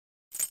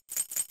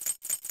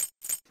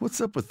What's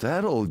up with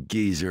that old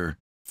geezer?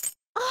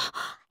 Oh,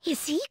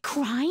 is he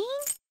crying?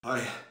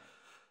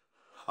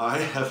 I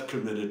have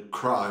committed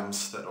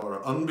crimes that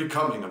are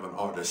unbecoming of an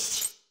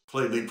artist.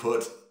 Plainly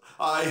put,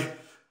 I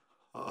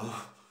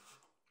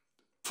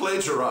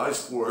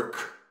plagiarized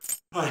work.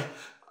 I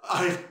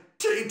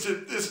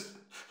tainted this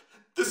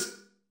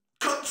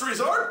country's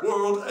art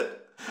world, and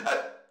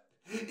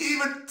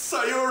even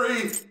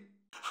Sayuri.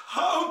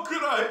 How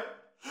could I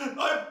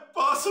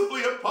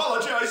possibly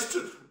apologize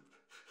to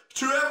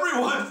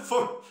everyone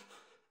for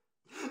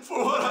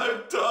what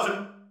I've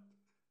done?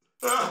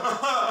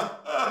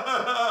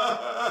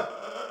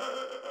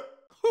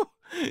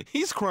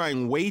 He's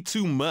crying way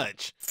too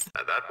much.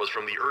 And that was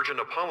from the urgent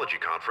apology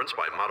conference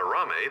by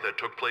Madarame that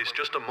took place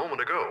just a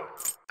moment ago.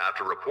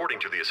 After reporting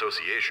to the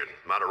association,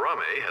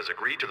 Madarame has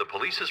agreed to the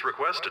police's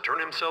request to turn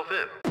himself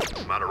in.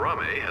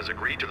 Madarame has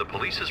agreed to the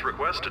police's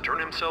request to turn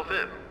himself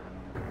in.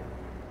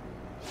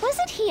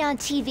 Wasn't he on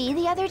TV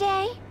the other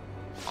day?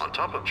 On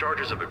top of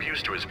charges of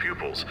abuse to his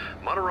pupils,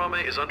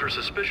 Madarame is under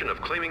suspicion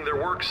of claiming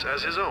their works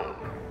as his own.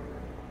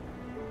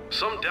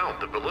 Some doubt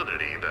the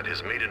validity that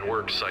his maiden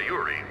work,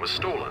 Sayuri, was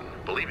stolen,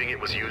 believing it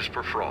was used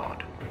for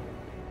fraud.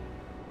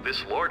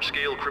 This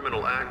large-scale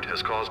criminal act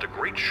has caused a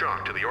great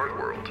shock to the art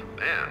world,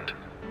 and...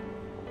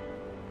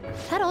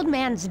 That old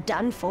man's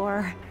done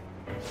for.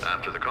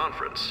 After the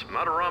conference,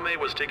 Madarame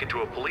was taken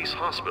to a police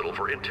hospital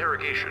for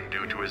interrogation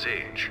due to his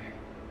age.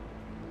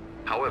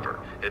 However,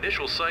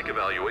 initial psych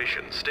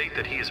evaluations state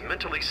that he is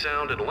mentally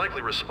sound and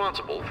likely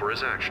responsible for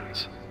his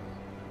actions.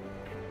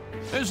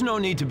 There's no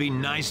need to be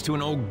nice to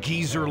an old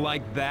geezer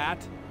like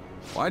that.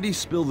 Why'd he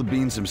spill the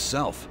beans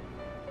himself?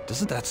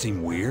 Doesn't that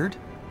seem weird?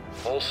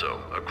 Also,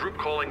 a group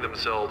calling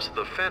themselves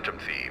the Phantom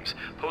Thieves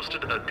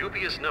posted a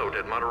dubious note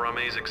at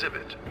Madarame's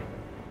exhibit.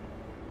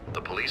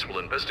 The police will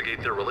investigate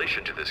their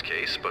relation to this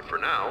case, but for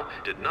now,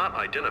 did not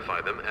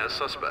identify them as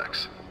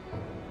suspects.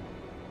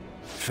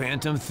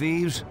 Phantom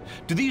Thieves?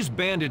 Do these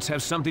bandits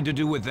have something to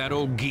do with that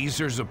old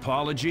geezer's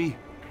apology?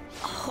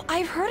 Oh,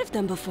 I've heard of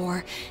them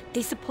before.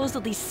 They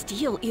supposedly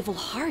steal evil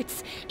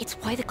hearts. It's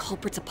why the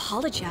culprits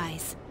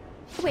apologize.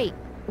 Wait,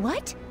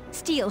 what?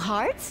 Steal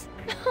hearts?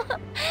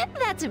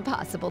 That's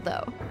impossible,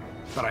 though.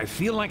 But I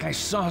feel like I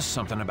saw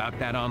something about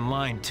that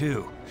online,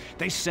 too.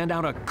 They sent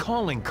out a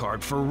calling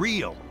card for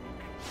real.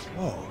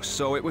 Oh,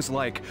 so it was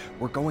like,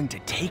 we're going to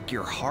take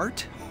your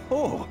heart?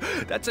 Oh,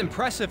 that's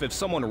impressive if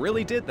someone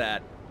really did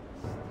that.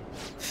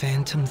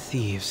 Phantom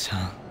Thieves,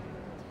 huh?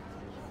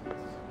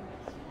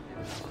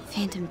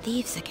 Phantom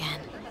Thieves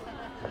again.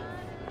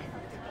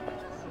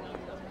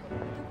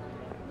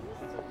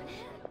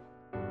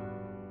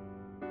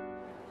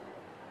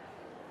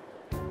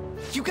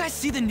 You guys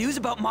see the news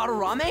about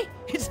Madarame?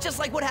 It's just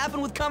like what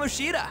happened with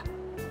Kamoshida.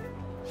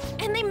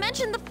 And they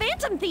mentioned the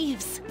Phantom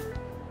Thieves!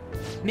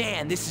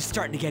 Man, this is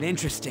starting to get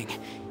interesting.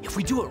 If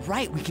we do it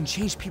right, we can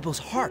change people's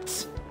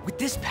hearts. With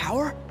this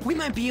power, we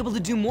might be able to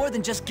do more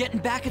than just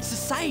getting back at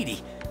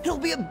society. It'll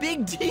be a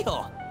big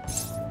deal.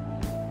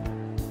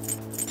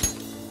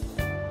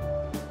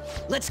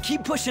 Let's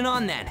keep pushing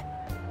on then.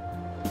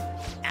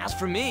 As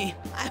for me,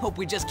 I hope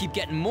we just keep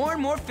getting more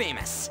and more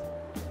famous.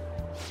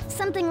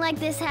 Something like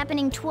this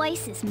happening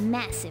twice is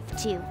massive,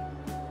 too.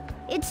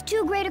 It's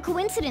too great a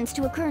coincidence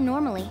to occur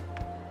normally.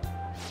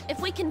 If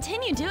we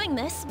continue doing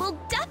this, we'll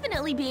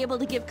definitely be able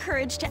to give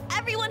courage to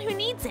everyone who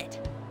needs it.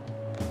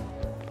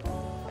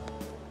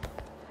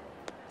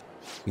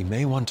 We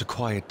may want to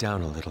quiet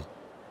down a little.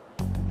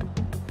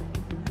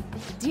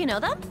 Do you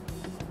know them?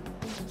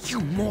 You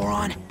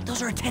moron!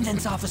 Those are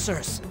attendance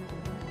officers!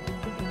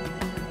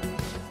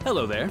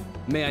 Hello there.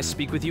 May I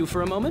speak with you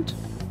for a moment?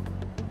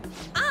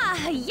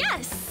 Ah,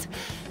 yes!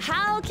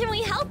 How can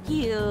we help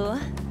you?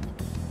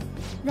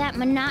 That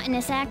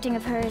monotonous acting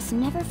of hers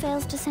never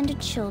fails to send a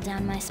chill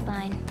down my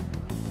spine.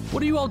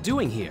 What are you all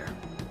doing here?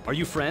 Are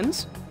you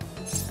friends?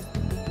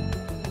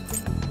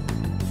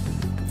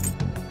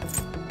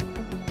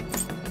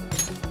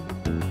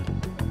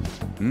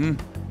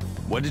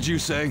 What did you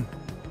say?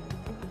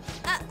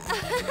 That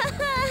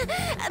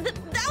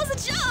was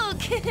a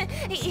joke!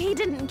 He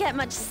didn't get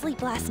much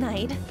sleep last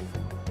night.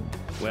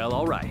 Well,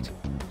 all right.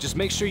 Just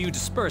make sure you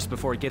disperse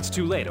before it gets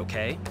too late,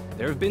 okay?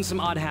 There have been some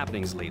odd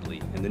happenings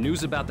lately, and the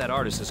news about that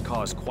artist has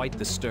caused quite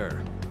the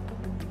stir.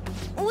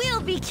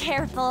 We'll be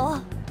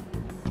careful.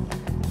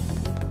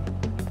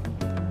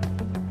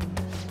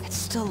 It's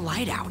still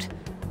light out.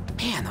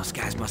 Man, those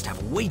guys must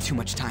have way too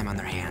much time on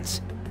their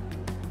hands.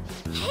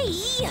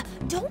 Hey,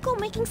 don't go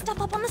making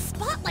stuff up on the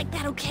spot like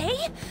that, okay?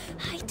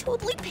 I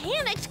totally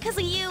panicked because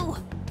of you.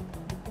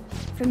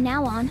 From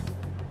now on,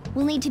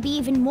 we'll need to be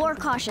even more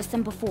cautious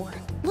than before.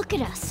 Look at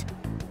us.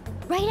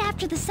 Right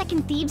after the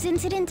second Thebes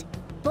incident,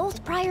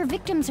 both prior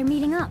victims are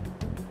meeting up.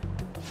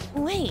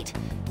 Wait,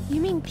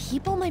 you mean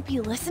people might be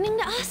listening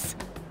to us?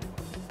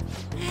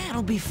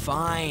 It'll be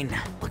fine.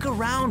 Look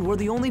around, we're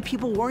the only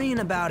people worrying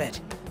about it.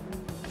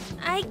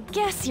 I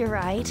guess you're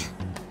right.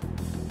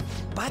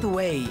 By the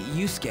way,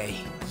 Yusuke,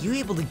 you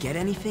able to get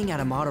anything out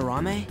of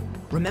Madarame?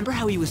 Remember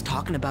how he was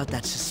talking about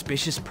that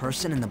suspicious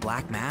person in the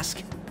black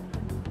mask?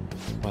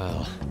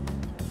 Well,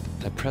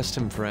 I pressed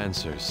him for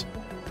answers,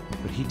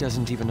 but he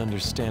doesn't even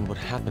understand what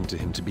happened to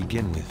him to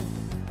begin with.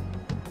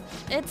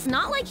 It's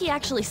not like he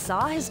actually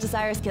saw his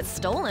desires get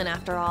stolen,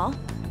 after all.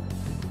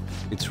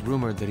 It's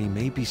rumored that he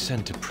may be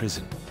sent to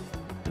prison.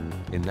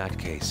 In that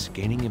case,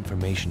 gaining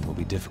information will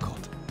be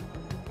difficult.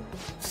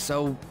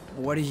 So,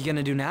 what are you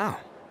gonna do now?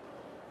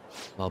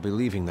 I'll be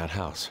leaving that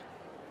house.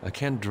 I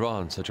can't draw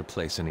in such a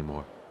place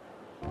anymore.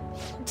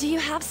 Do you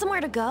have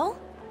somewhere to go?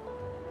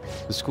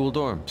 The school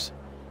dorms.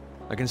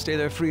 I can stay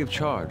there free of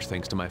charge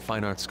thanks to my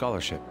fine arts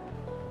scholarship.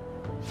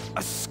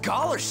 A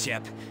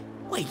scholarship?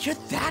 Wait, you're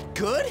that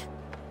good?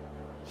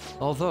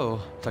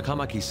 Although,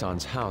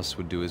 Takamaki-san's house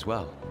would do as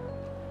well.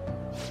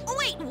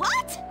 Wait,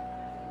 what?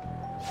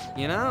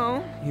 You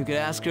know, you could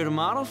ask her to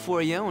model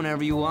for you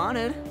whenever you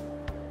wanted.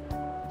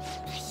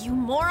 You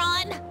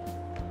moron!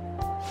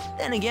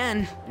 Then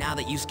again, now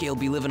that Yusuke will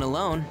be living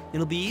alone,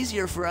 it'll be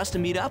easier for us to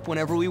meet up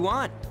whenever we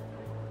want.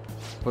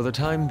 For the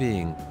time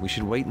being, we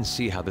should wait and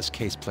see how this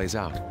case plays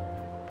out.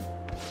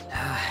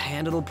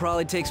 And it'll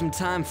probably take some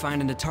time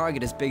finding a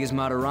target as big as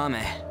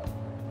Madarame.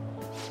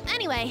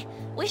 Anyway,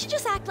 we should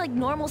just act like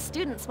normal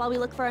students while we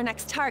look for our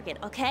next target,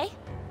 okay?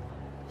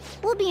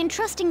 We'll be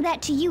entrusting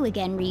that to you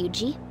again,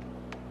 Ryuji.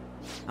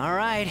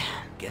 Alright,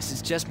 guess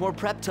it's just more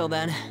prep till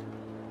then.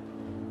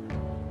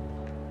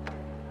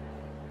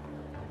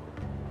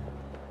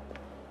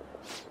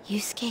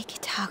 Yusuke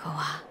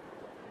Kitagawa.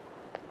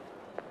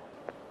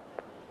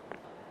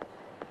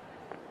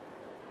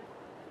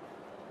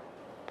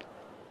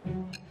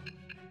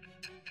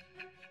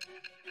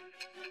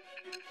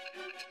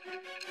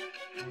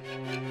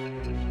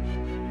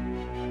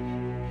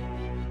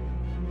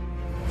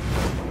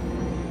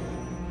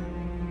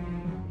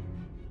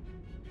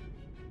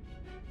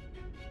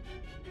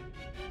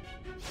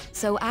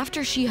 So after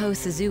Shiho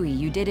Suzui,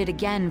 you did it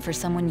again for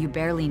someone you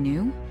barely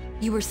knew?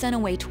 You were sent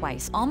away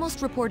twice,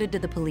 almost reported to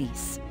the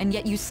police, and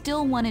yet you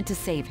still wanted to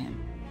save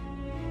him.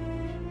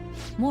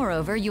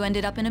 Moreover, you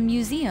ended up in a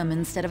museum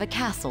instead of a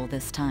castle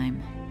this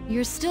time.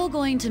 You're still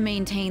going to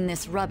maintain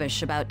this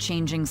rubbish about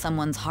changing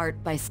someone's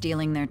heart by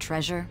stealing their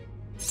treasure?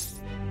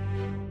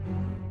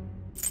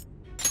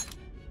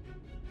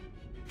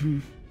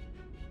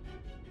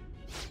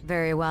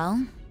 Very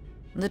well.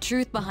 The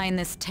truth behind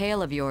this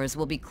tale of yours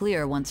will be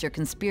clear once your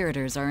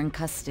conspirators are in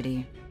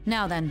custody.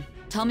 Now then,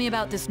 tell me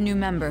about this new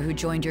member who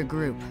joined your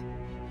group.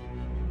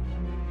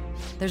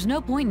 There's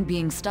no point in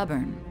being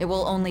stubborn. It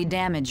will only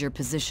damage your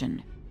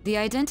position. The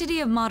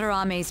identity of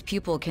Madarame's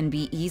pupil can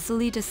be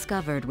easily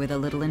discovered with a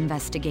little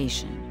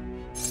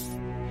investigation.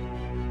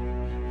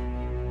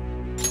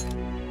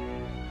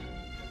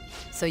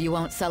 So you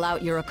won't sell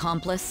out your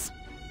accomplice?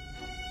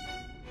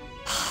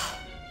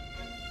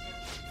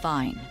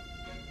 Fine.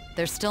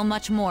 There's still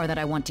much more that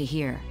I want to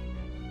hear.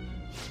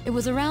 It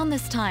was around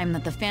this time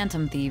that the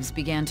Phantom Thieves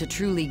began to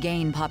truly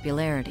gain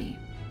popularity.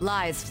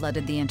 Lies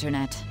flooded the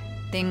internet.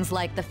 Things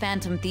like the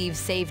Phantom Thieves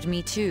saved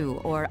me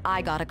too, or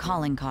I got a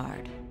calling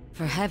card.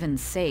 For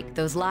heaven's sake,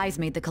 those lies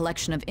made the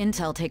collection of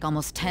intel take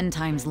almost 10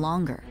 times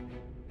longer.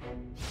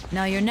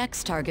 Now your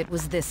next target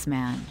was this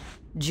man,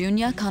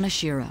 Junya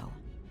Kaneshiro.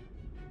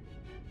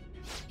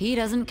 He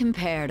doesn't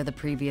compare to the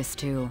previous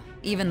two.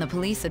 Even the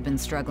police had been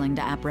struggling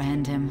to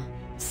apprehend him.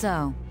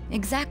 So,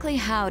 exactly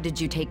how did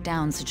you take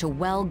down such a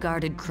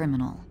well-guarded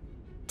criminal?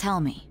 Tell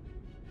me.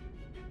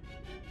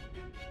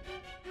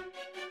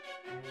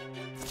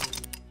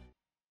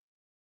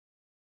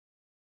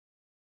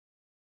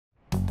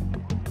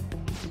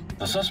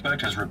 The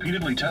suspect has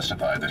repeatedly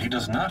testified that he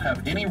does not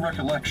have any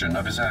recollection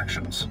of his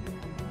actions.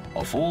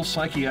 A full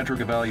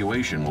psychiatric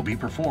evaluation will be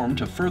performed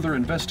to further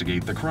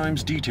investigate the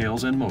crime's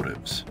details and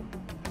motives.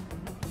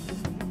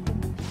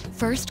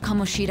 First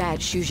Kamoshida at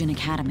Shujin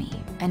Academy,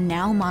 and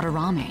now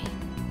Madarame.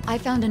 I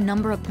found a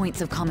number of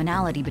points of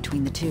commonality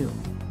between the two.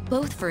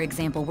 Both, for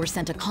example, were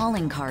sent a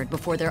calling card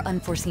before their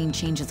unforeseen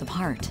changes of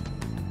heart.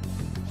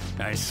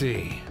 I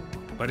see.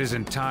 But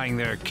isn't tying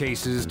their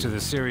cases to the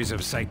series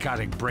of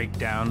psychotic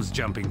breakdowns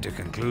jumping to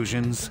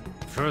conclusions?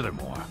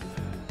 Furthermore,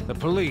 the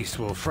police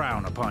will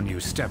frown upon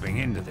you stepping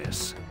into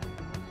this.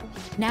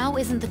 Now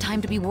isn't the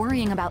time to be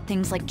worrying about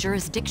things like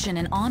jurisdiction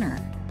and honor.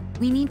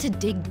 We need to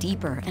dig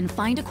deeper and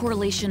find a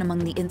correlation among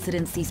the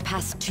incidents these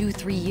past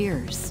 2-3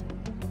 years.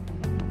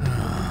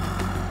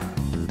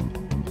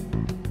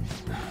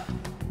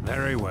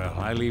 Very well,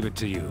 I leave it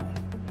to you.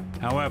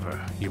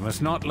 However, you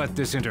must not let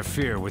this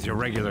interfere with your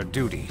regular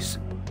duties.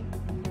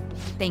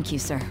 Thank you,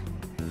 sir.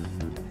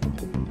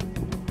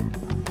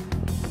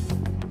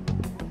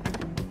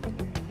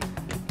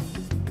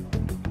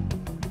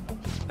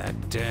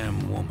 That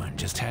damn woman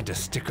just had to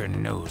stick her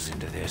nose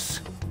into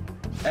this.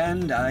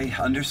 And I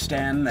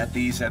understand that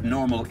these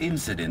abnormal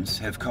incidents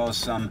have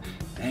caused some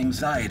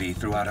anxiety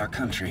throughout our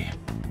country.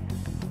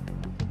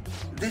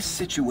 This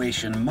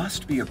situation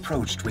must be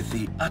approached with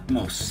the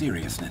utmost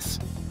seriousness.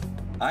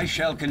 I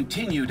shall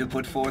continue to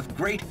put forth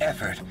great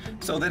effort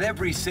so that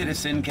every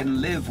citizen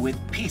can live with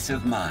peace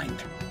of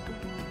mind.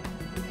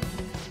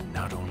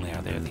 Not only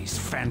are there these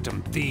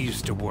Phantom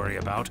Thieves to worry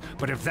about,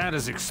 but if that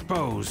is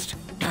exposed...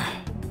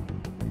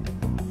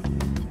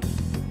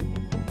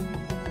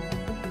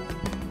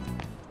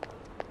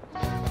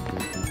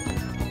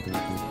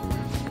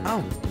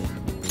 Oh.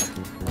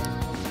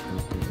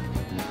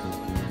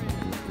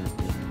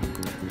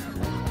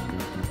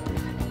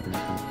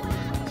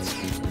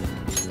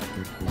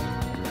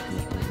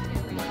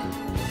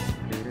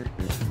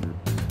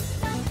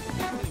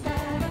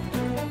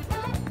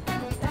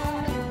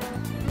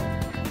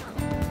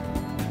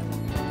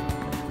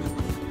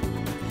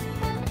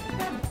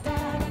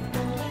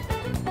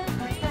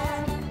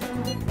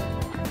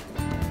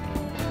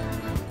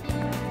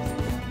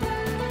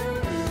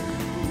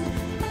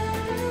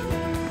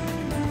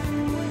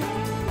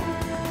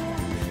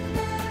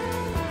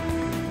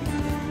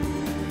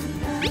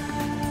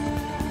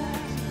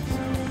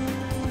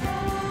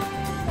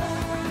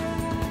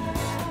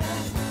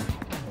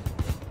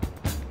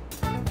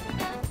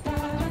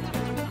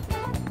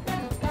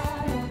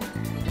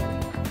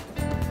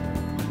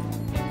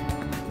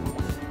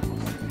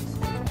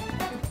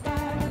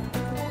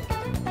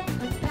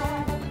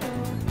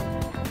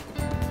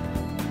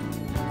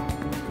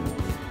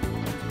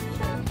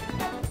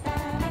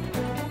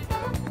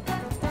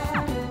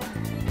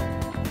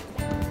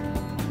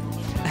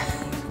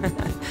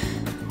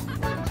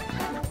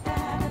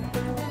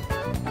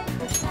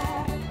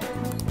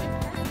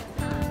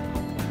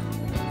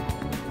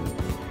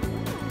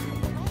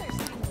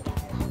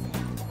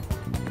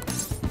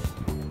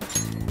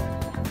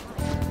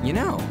 You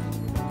know.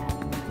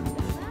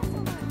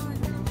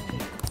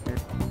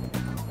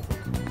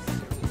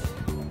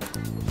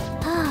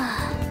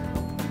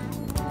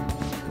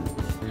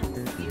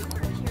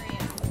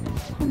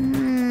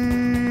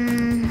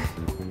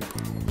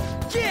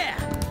 Yeah!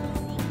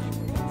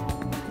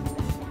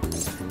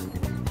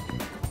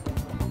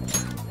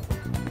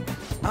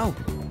 Oh.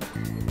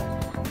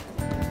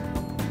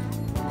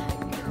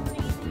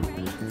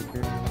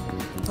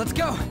 Let's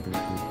go!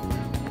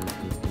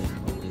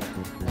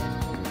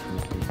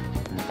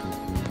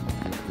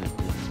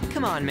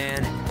 Come on,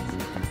 man.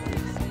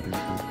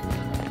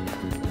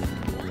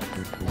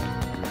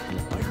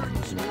 I heard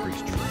the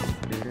story's true.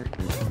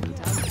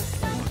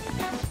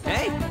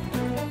 Hey!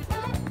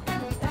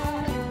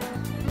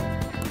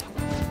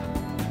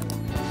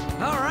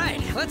 All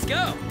right, let's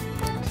go!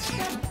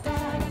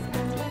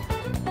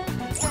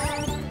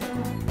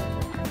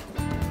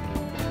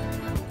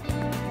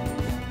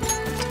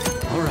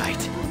 All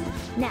right.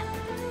 Now,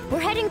 we're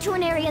heading to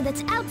an area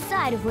that's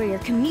outside of where your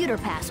commuter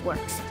pass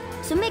works.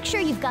 So make sure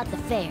you've got the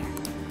fare.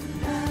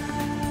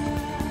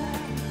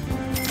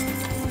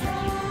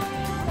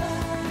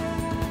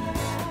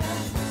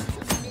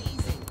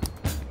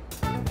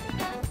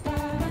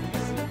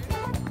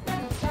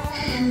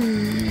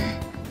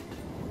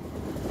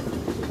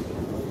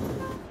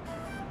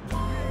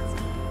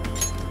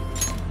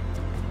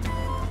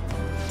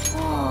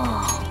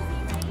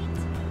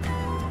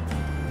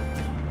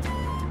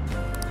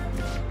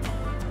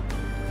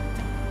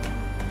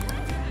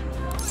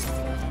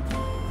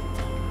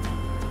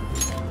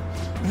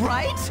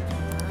 Right?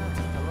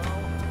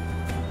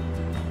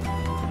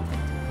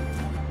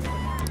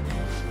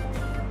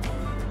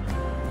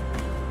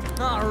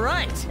 All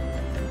right.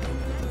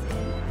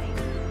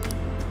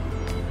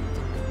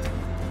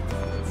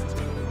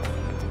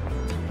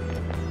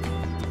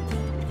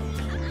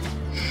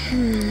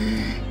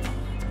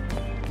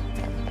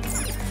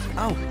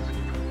 Oh.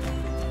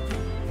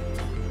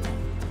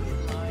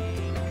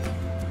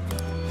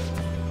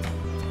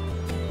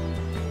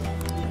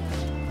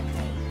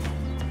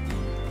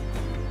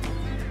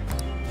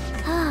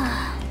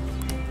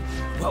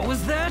 What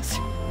was that?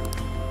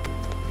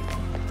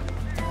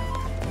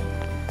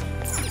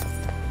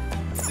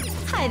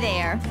 Hi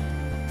there.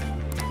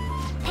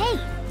 Hey!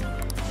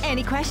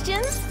 Any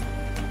questions?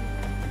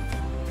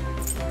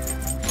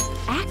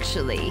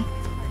 Actually...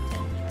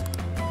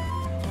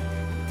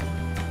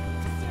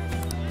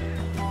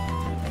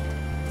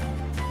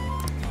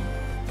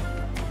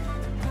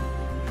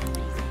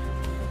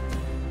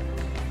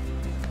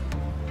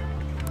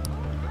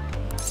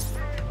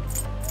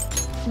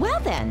 Well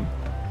then.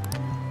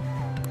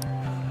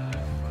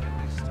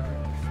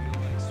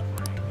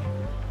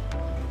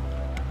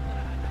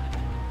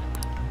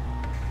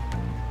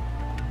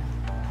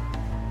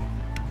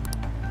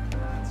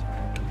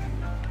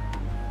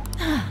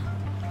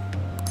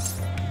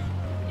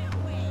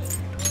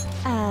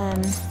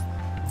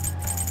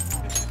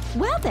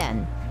 Well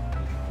then.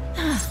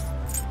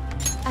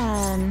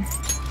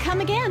 Come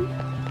again.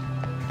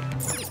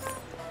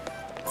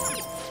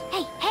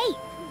 Hey, hey!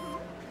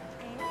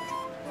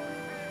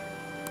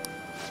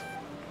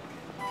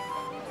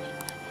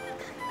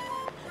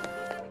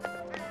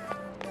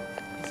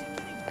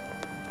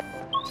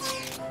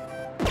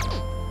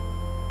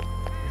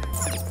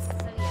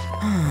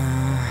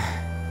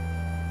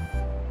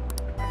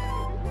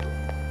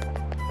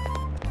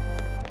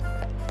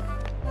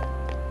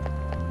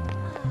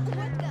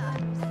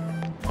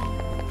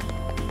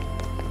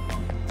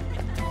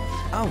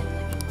 Oh.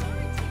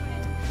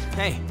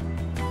 Hey.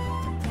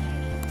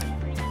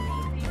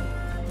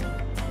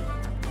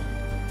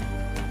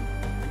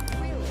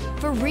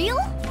 For real?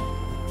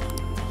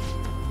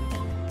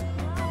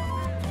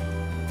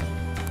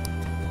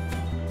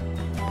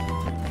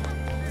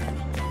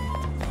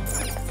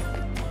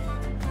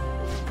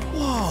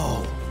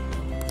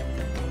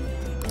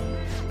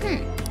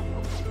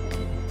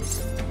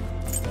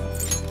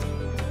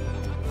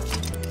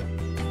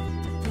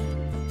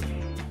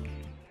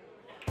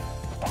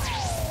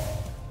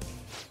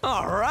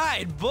 All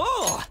right,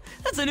 bull!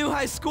 That's a new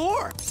high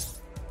score!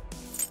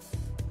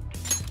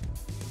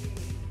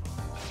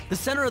 The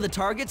center of the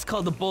target's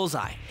called the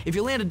bullseye. If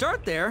you land a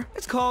dart there,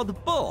 it's called the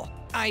bull.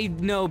 I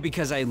know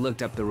because I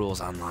looked up the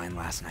rules online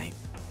last night.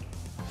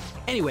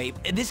 Anyway,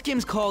 this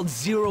game's called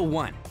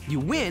 0-1.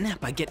 You win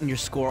by getting your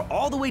score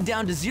all the way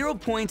down to 0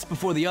 points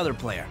before the other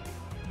player.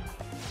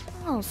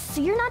 Oh, so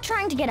you're not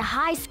trying to get a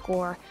high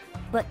score,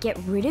 but get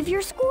rid of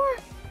your score?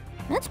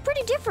 That's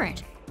pretty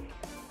different.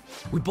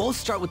 We both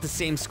start with the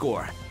same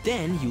score.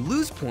 Then you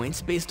lose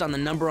points based on the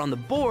number on the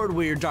board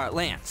where your dart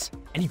lands.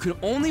 And you can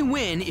only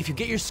win if you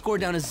get your score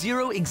down to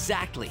 0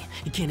 exactly.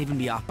 You can't even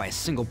be off by a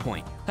single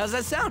point. How's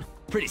that sound?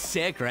 Pretty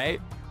sick, right?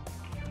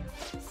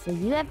 So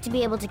you have to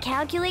be able to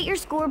calculate your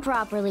score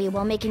properly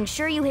while making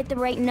sure you hit the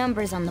right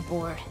numbers on the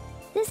board.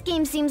 This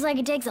game seems like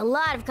it takes a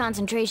lot of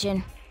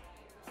concentration.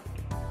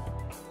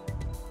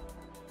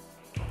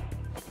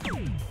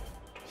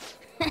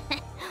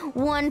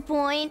 One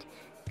point?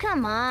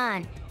 Come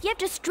on. You have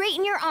to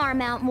straighten your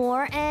arm out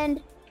more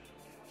and...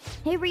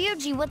 Hey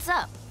Ryuji, what's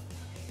up?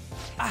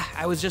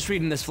 I was just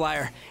reading this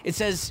flyer. It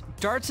says,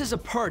 darts is a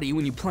party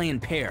when you play in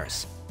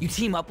pairs. You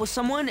team up with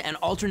someone and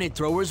alternate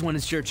throwers when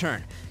it's your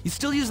turn. You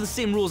still use the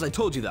same rules I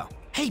told you though.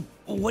 Hey,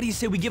 what do you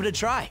say we give it a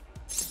try?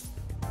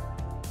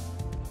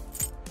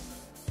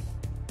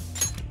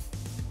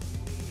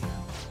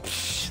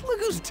 Psh, look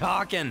who's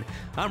talking.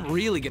 I'm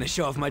really gonna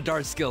show off my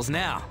dart skills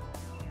now.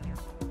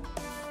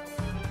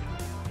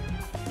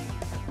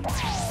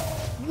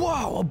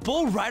 Whoa, a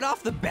bull right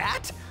off the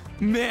bat?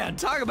 Man,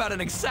 talk about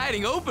an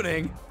exciting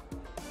opening.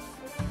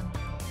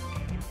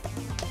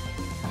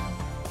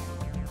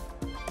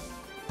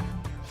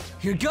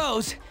 Here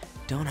goes.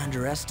 Don't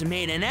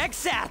underestimate an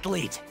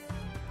ex-athlete.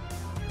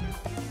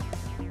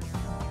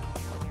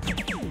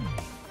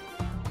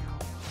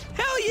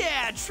 Hell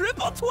yeah,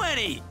 triple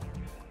 20.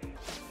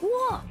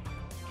 Whoa,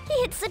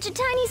 he hit such a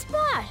tiny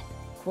spot.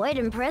 Quite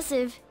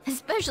impressive,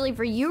 especially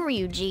for you,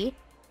 Ryuji.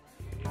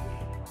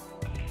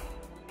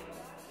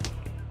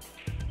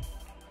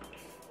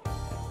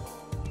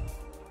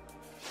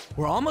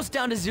 We're almost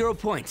down to 0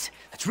 points.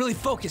 Let's really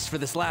focus for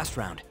this last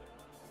round.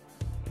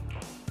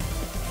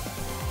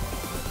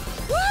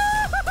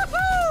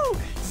 Woo-hoo-hoo-hoo!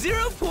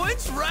 0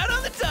 points right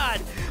on the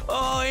dot.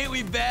 Oh, ain't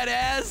we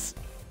badass?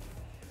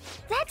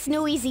 That's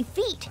no easy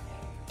feat.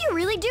 You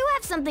really do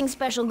have something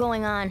special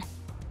going on.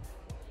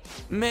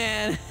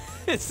 Man,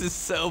 this is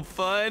so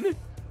fun.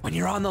 When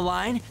you're on the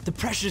line, the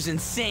pressure's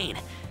insane,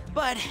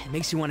 but it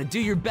makes you want to do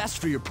your best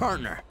for your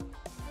partner.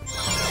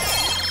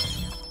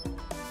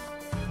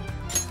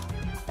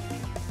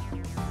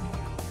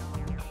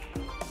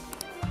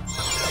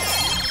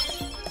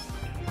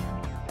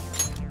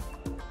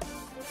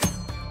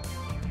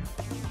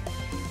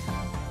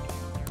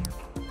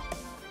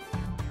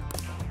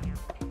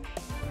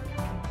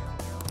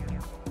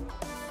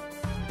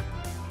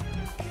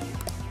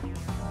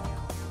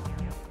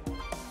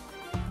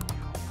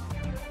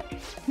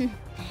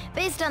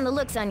 Based on the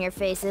looks on your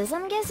faces,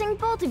 I'm guessing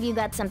both of you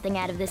got something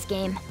out of this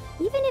game.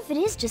 Even if it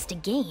is just a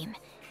game,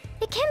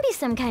 it can be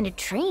some kind of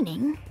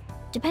training,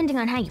 depending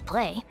on how you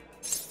play.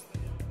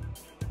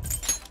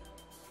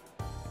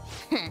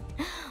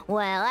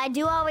 Well, I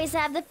do always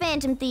have the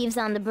Phantom Thieves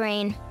on the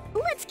brain.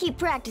 Let's keep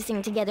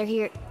practicing together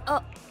here.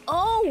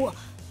 Oh!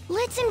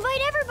 Let's invite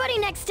everybody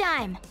next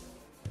time!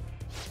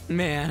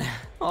 Man,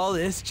 all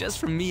this just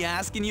from me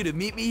asking you to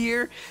meet me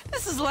here?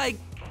 This is like,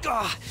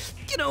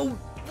 you know,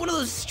 one of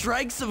those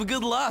strikes of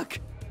good luck.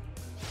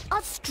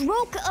 A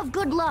stroke of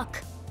good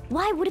luck.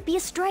 Why would it be a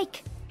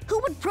strike? Who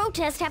would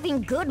protest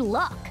having good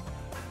luck?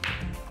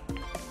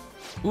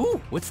 Ooh,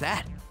 what's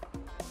that?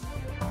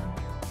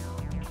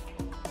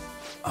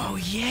 Oh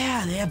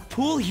yeah, they have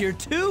pool here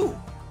too.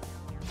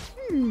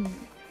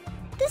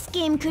 This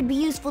game could be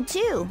useful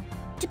too,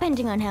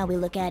 depending on how we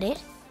look at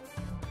it.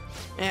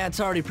 Yeah, it's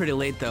already pretty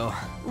late though.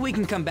 We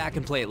can come back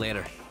and play it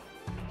later.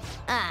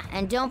 Ah,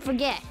 and don't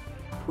forget,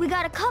 we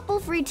got a couple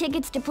free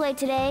tickets to play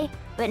today,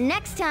 but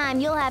next time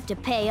you'll have to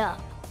pay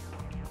up.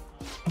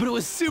 But it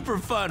was super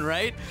fun,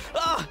 right?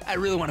 Oh, I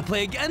really want to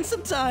play again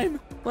sometime.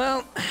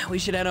 Well, we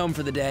should head home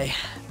for the day.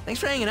 Thanks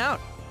for hanging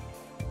out.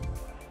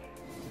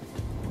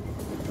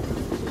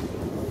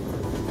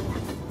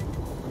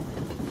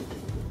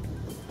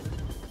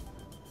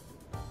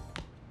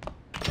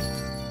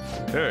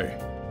 Hey.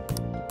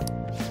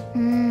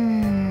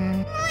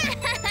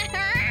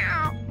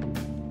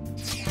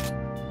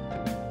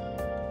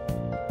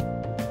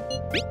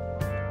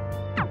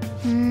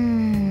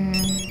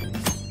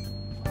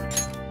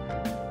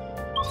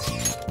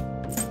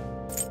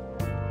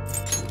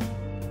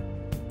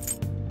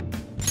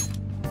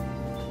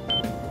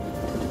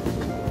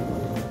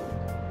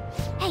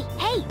 Hey,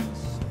 hey!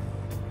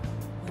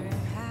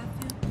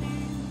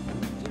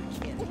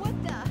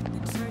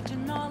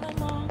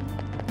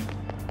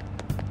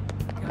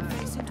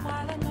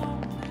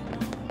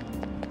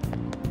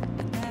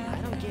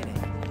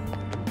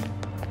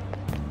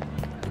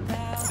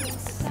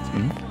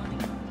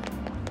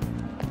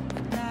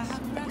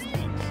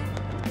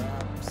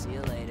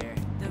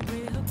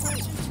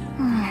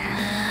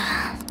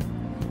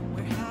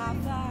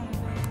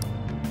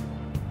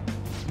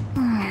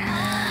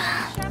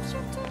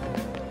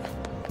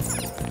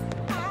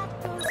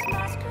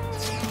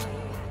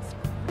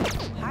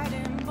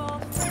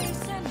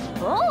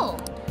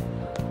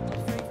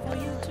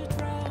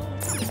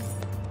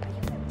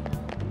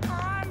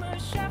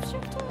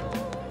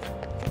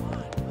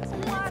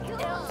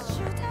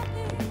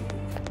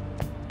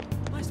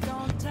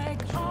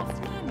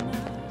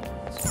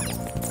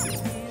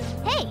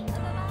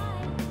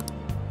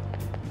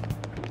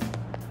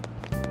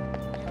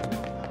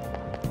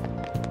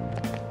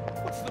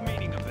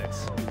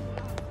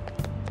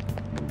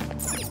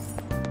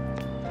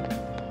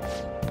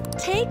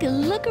 take a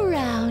look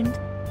around.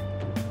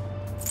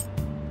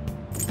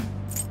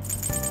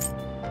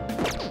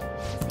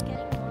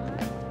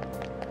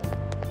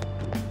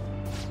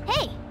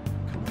 Hey!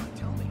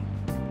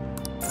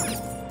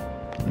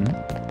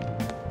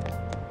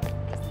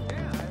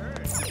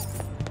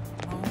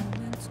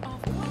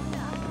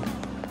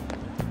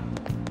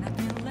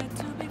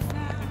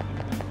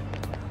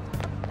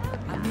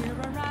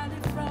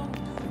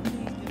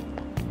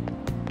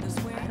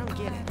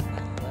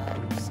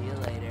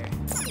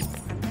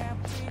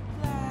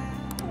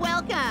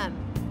 Welcome.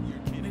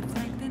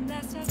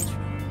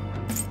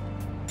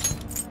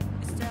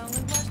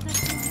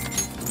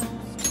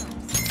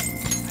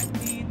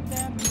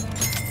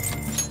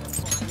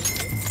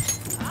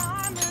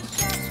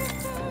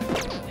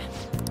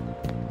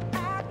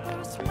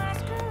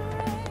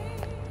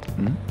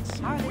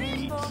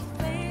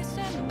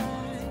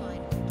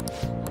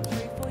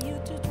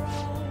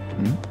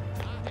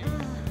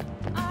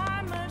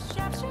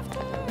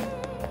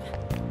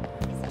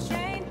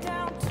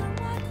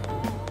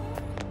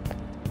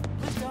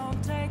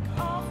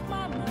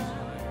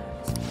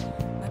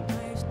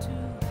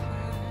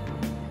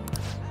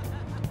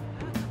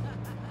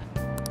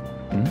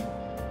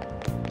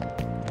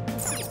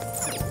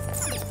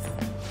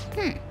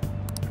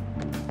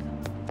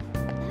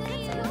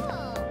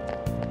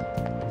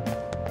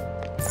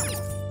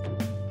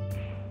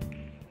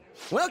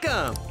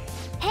 Welcome!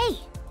 Hey!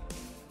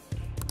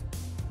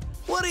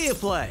 What do you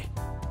play?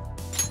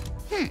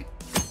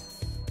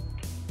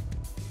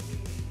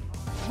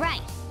 Right.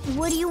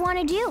 What do you want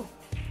to do?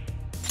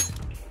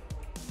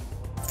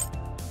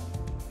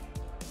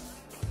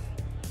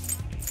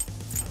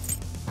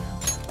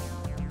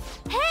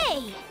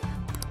 Hey!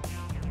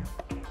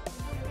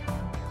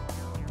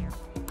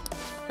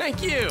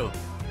 Thank you!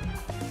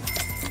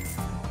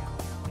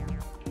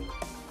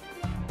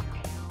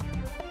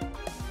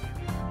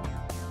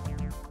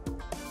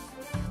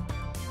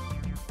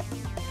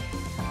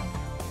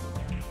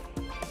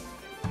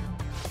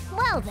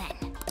 Well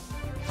then.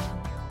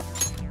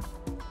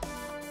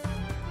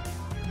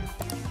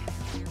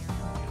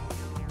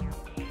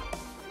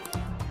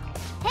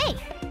 Hey!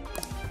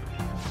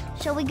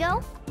 Shall we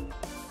go?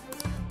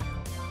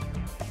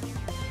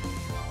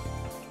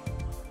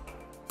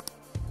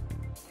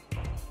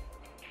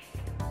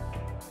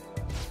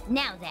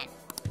 Now then.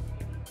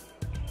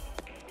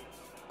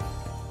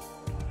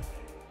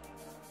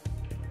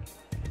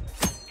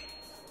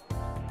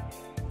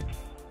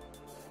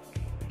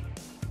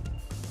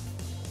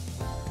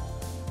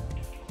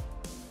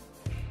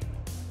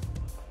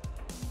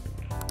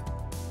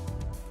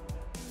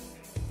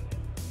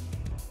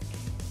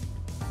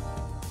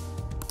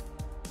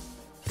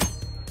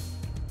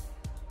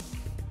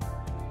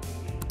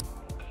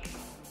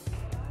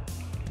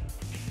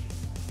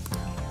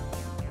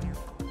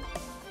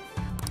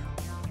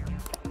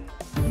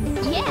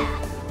 Yeah!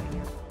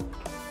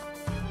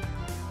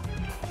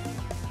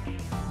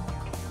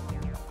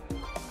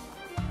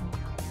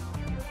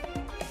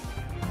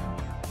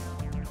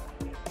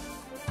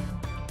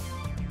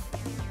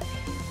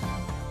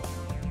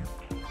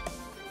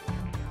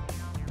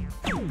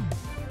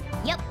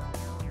 Yep.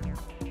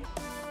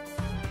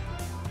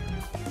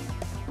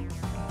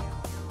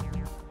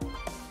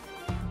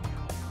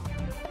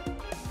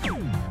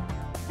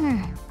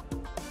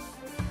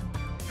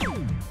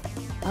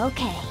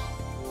 Okay.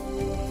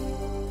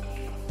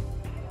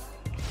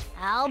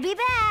 I'll be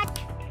back.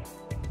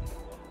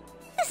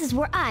 This is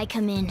where I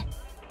come in.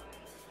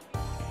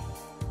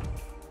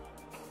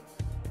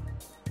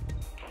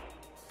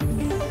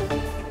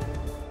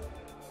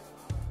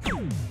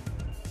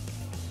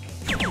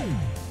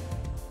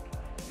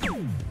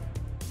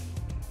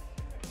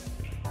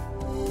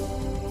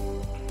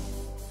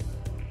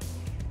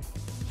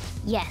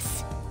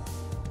 Yes.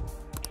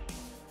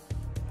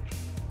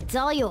 It's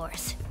all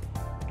yours.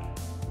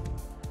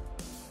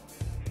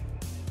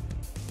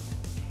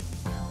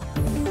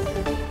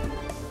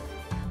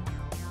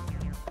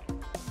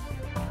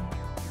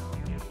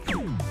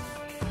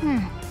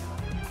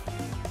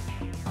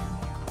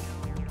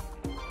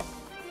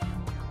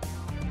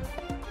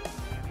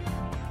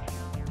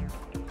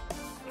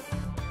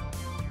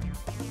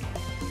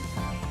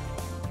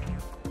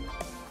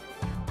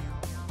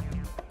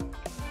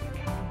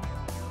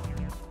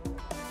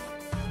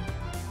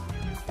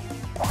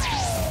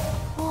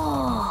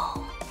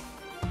 Whoa.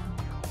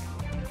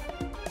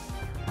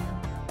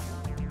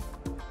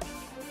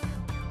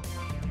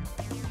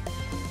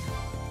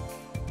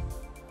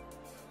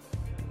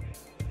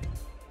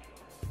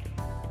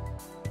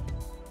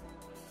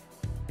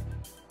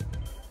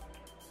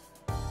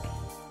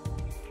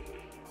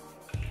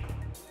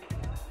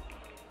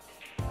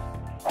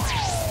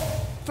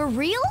 For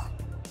real?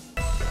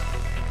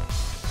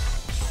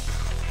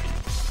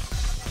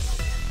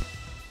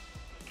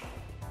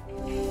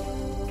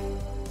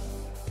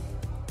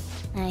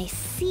 I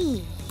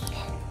see.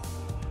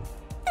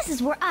 This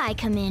is where I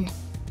come in.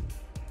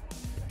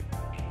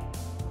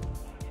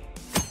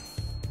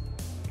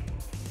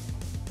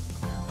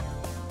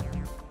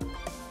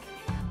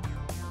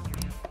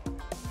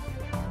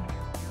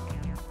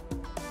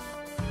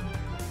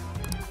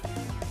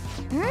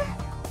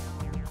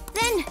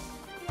 Then...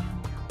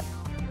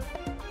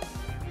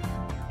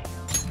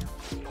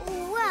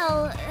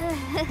 Well,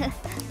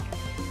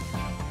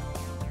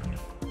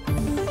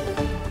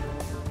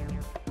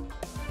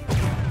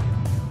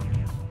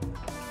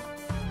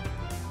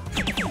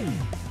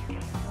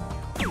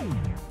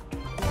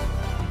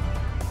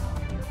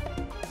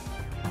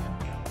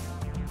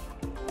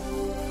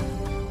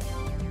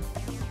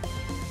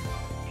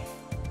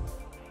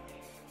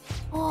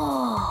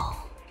 oh.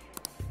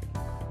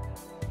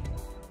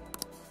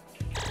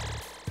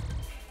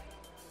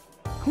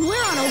 We're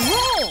on a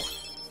roll!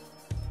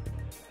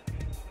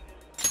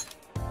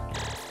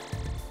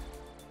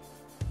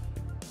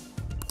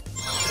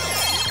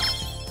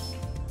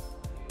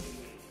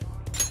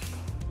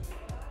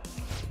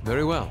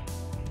 Very well.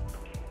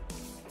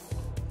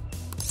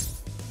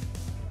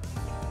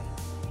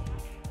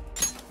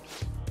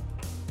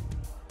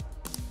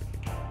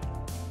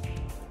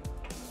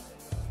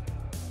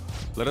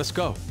 Let us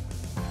go.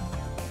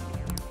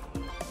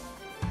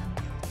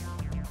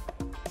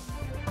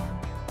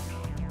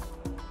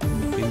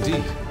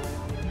 Indeed.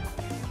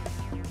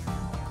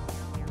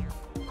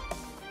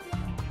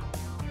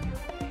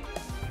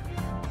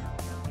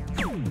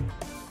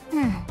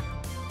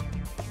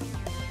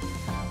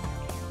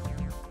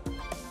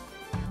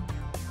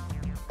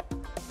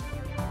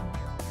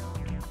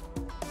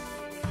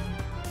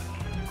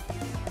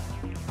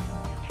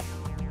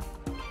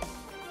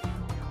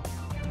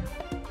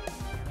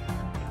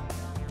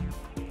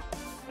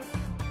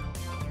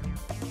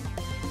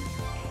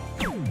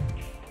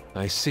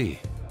 I see.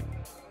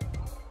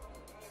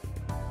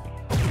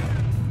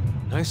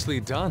 Nicely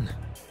done.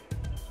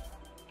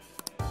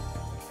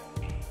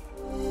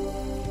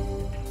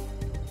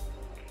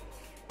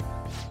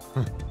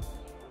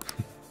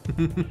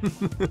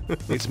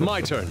 It's my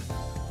turn.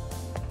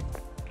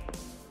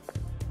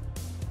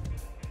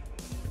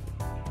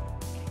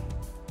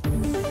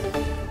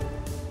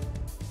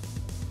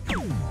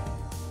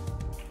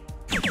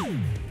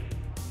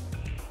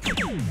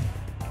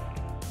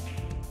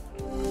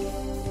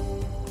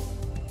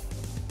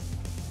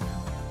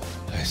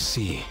 I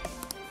see.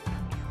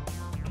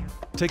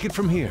 Take it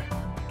from here.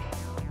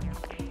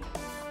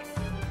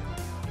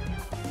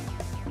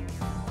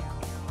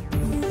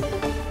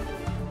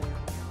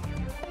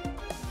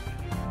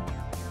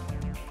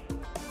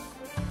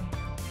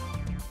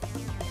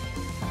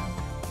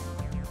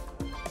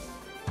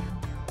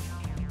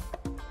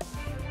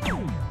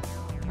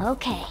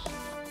 Okay.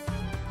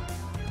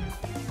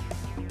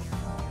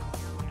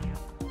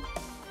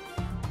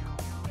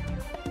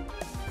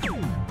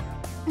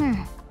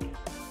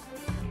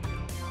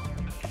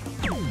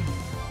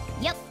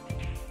 Yep.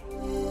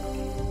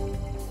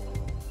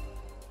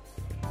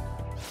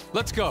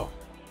 Let's go.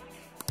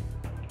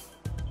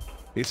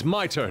 It's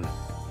my turn.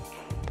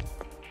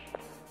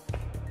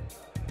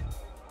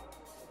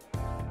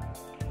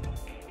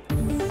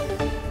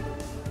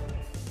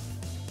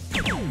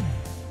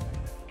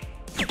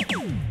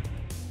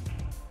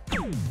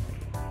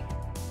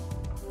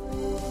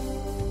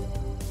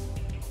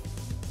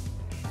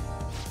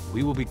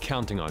 We will be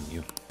counting on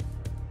you.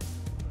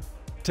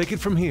 Take it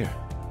from here.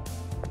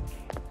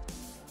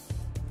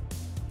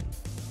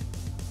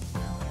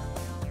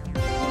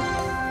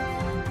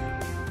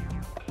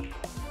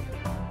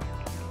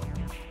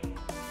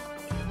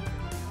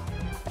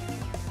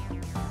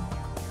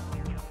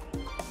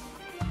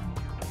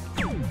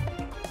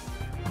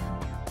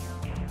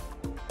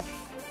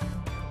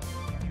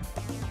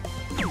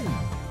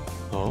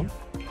 Oh?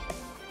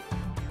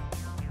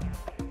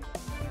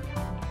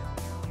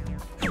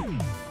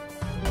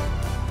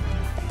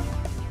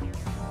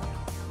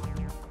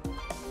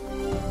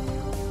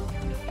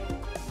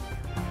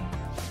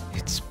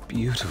 It's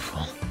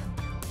beautiful.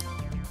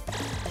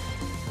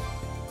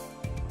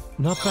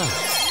 Not bad.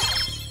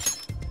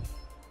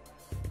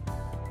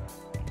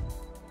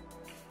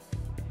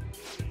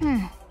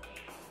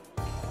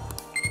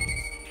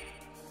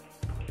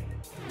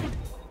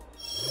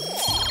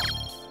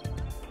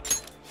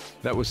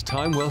 That was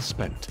time well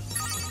spent.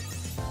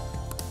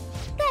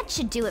 That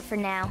should do it for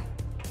now.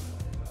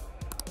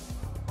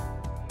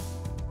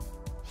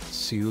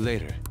 See you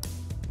later.